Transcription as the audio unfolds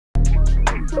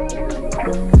What's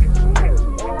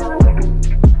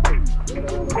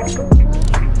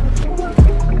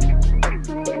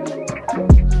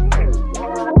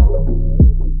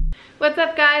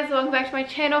up guys, welcome back to my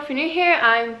channel. If you're new here,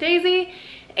 I'm Daisy,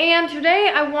 and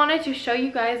today I wanted to show you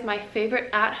guys my favorite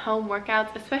at-home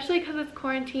workouts, especially because it's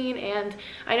quarantine and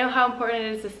I know how important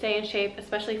it is to stay in shape,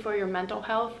 especially for your mental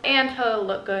health and to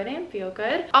look good and feel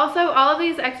good. Also, all of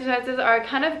these exercises are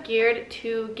kind of geared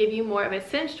to give you more of a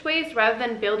cinched waist rather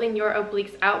than building your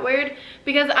obliques outward,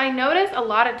 because I notice a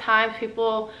lot of times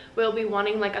people will be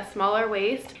wanting like a smaller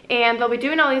waist and they'll be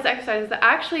doing all these exercises that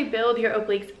actually build your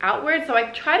obliques outward. So I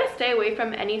try to stay away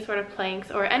from any sort of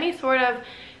planks or any sort of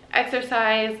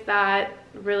exercise that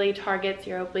really targets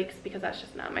your obliques, because that's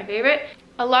just not my favorite.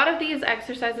 A lot of these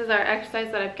exercises are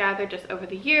exercises that I've gathered just over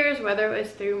the years, whether it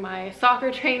was through my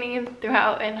soccer training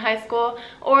throughout in high school,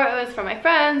 or it was from my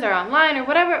friends or online or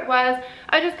whatever it was.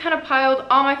 I just kind of piled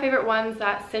all my favorite ones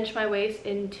that cinch my waist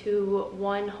into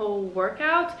one whole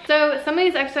workout. So some of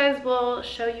these exercises will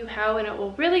show you how, and it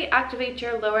will really activate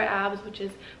your lower abs, which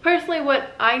is personally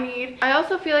what I need. I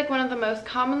also feel like one of the most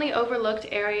commonly overlooked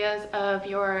areas of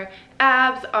your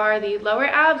abs are the lower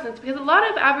abs, and it's because a lot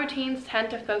of ab routines tend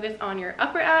to focus on your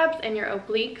upper abs and your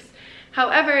obliques.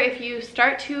 However, if you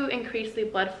start to increase the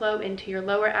blood flow into your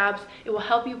lower abs, it will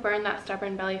help you burn that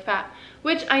stubborn belly fat,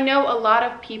 which I know a lot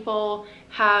of people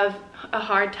have a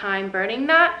hard time burning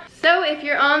that. So if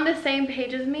you're on the same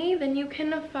page as me, then you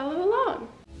can follow along.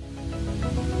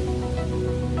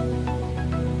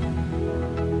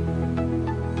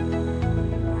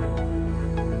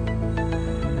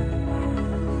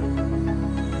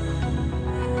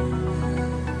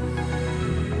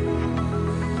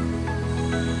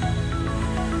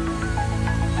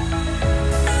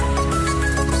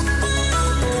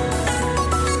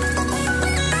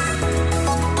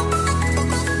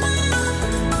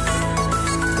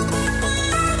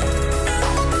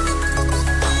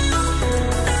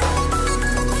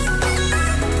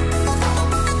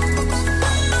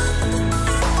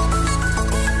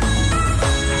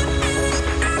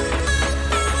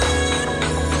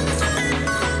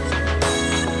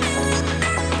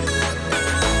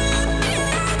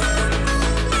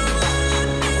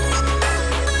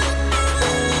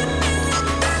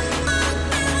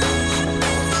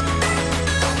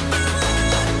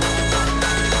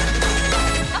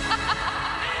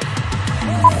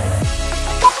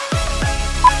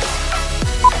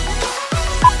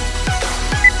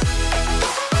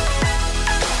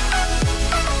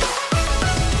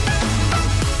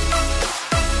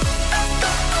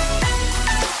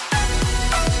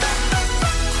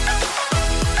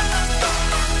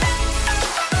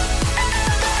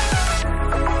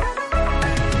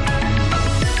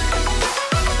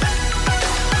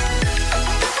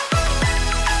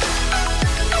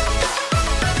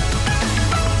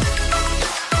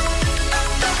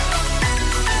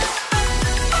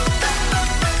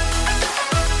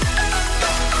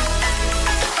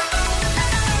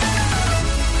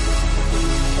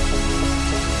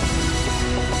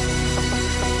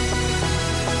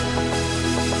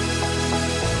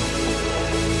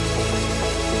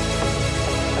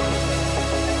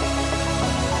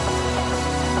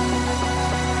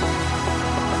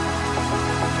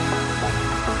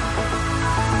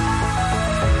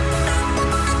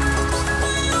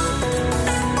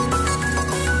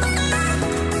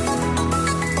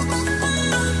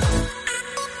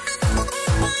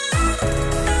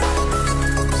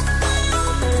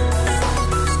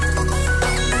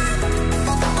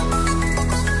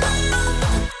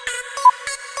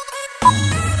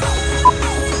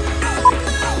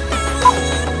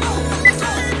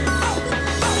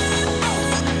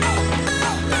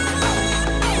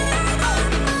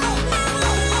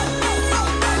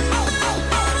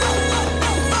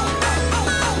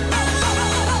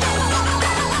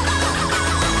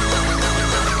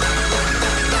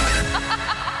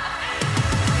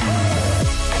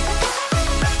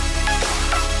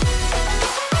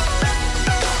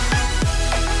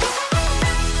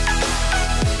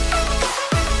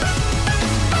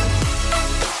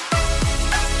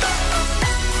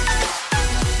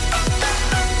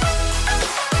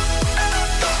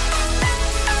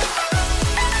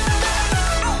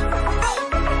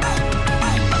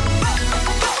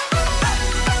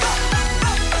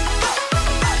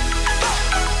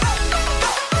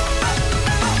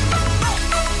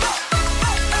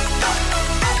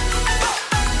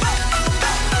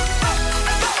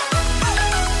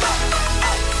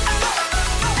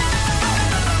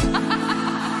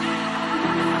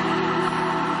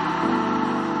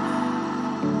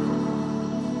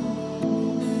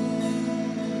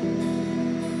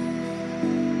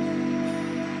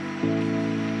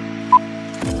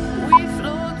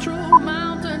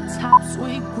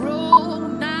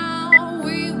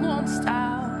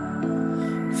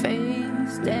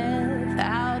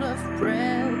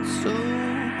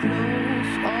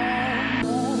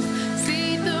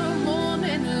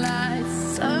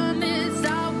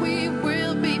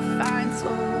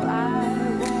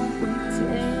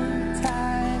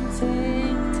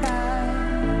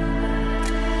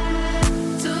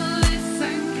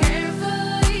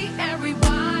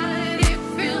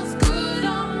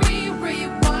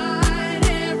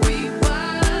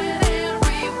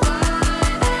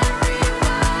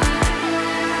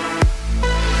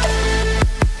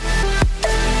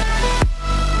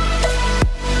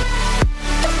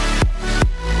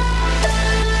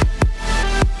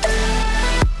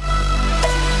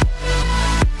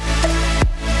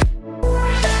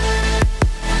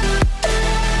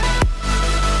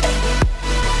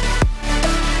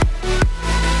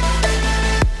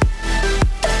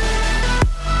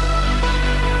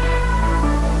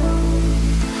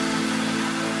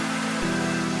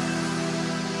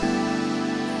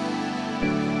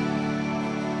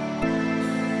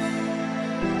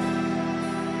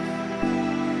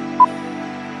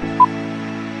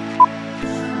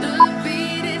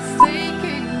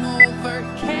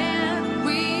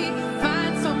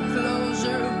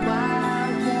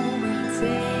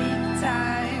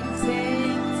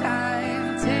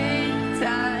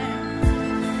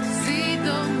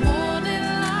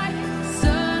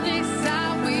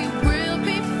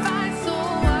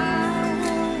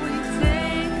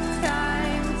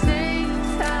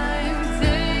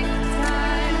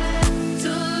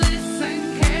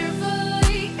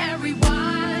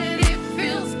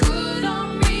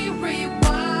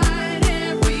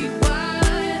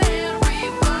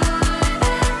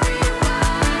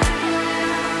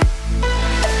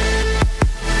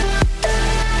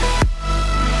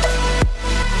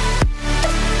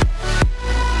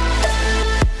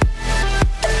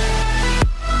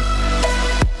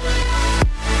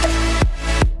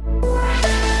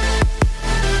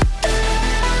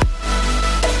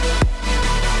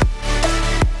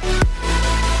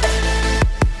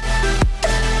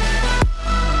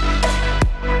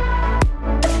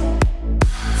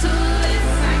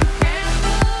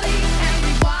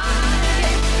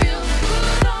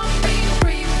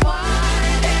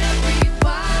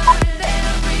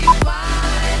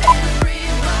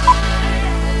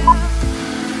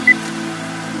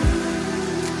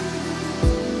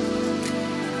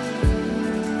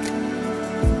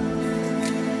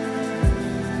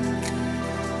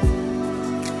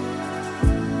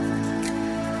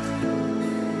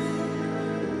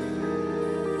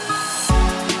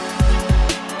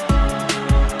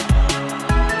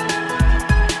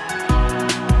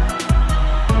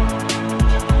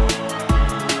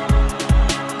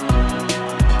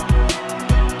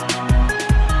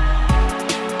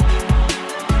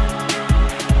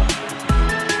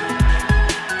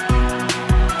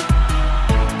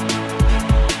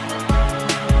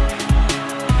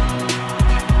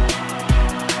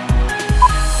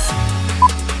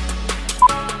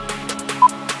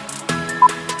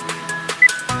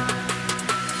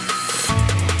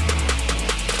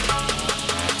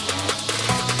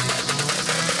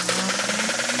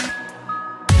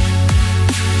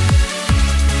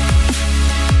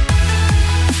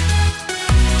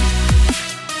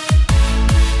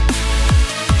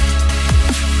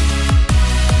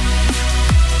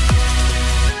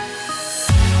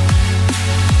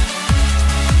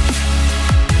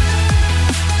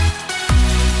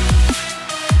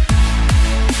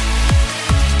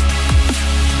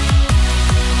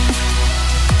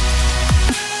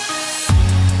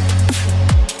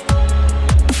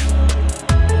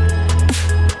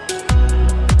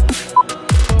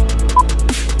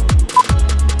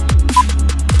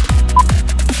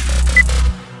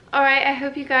 Alright, I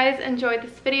hope you guys enjoyed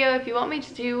this video. If you want me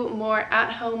to do more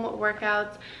at-home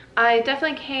workouts, I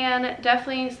definitely can.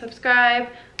 Definitely subscribe,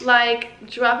 like,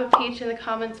 drop a peach in the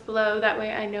comments below. That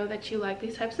way I know that you like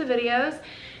these types of videos.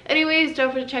 Anyways,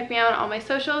 don't forget to check me out on all my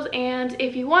socials. And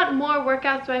if you want more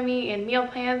workouts by me and meal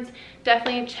plans,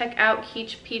 definitely check out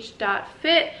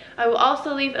keechpeach.fit. I will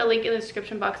also leave a link in the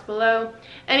description box below.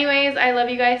 Anyways, I love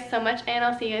you guys so much, and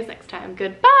I'll see you guys next time.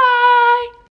 Goodbye!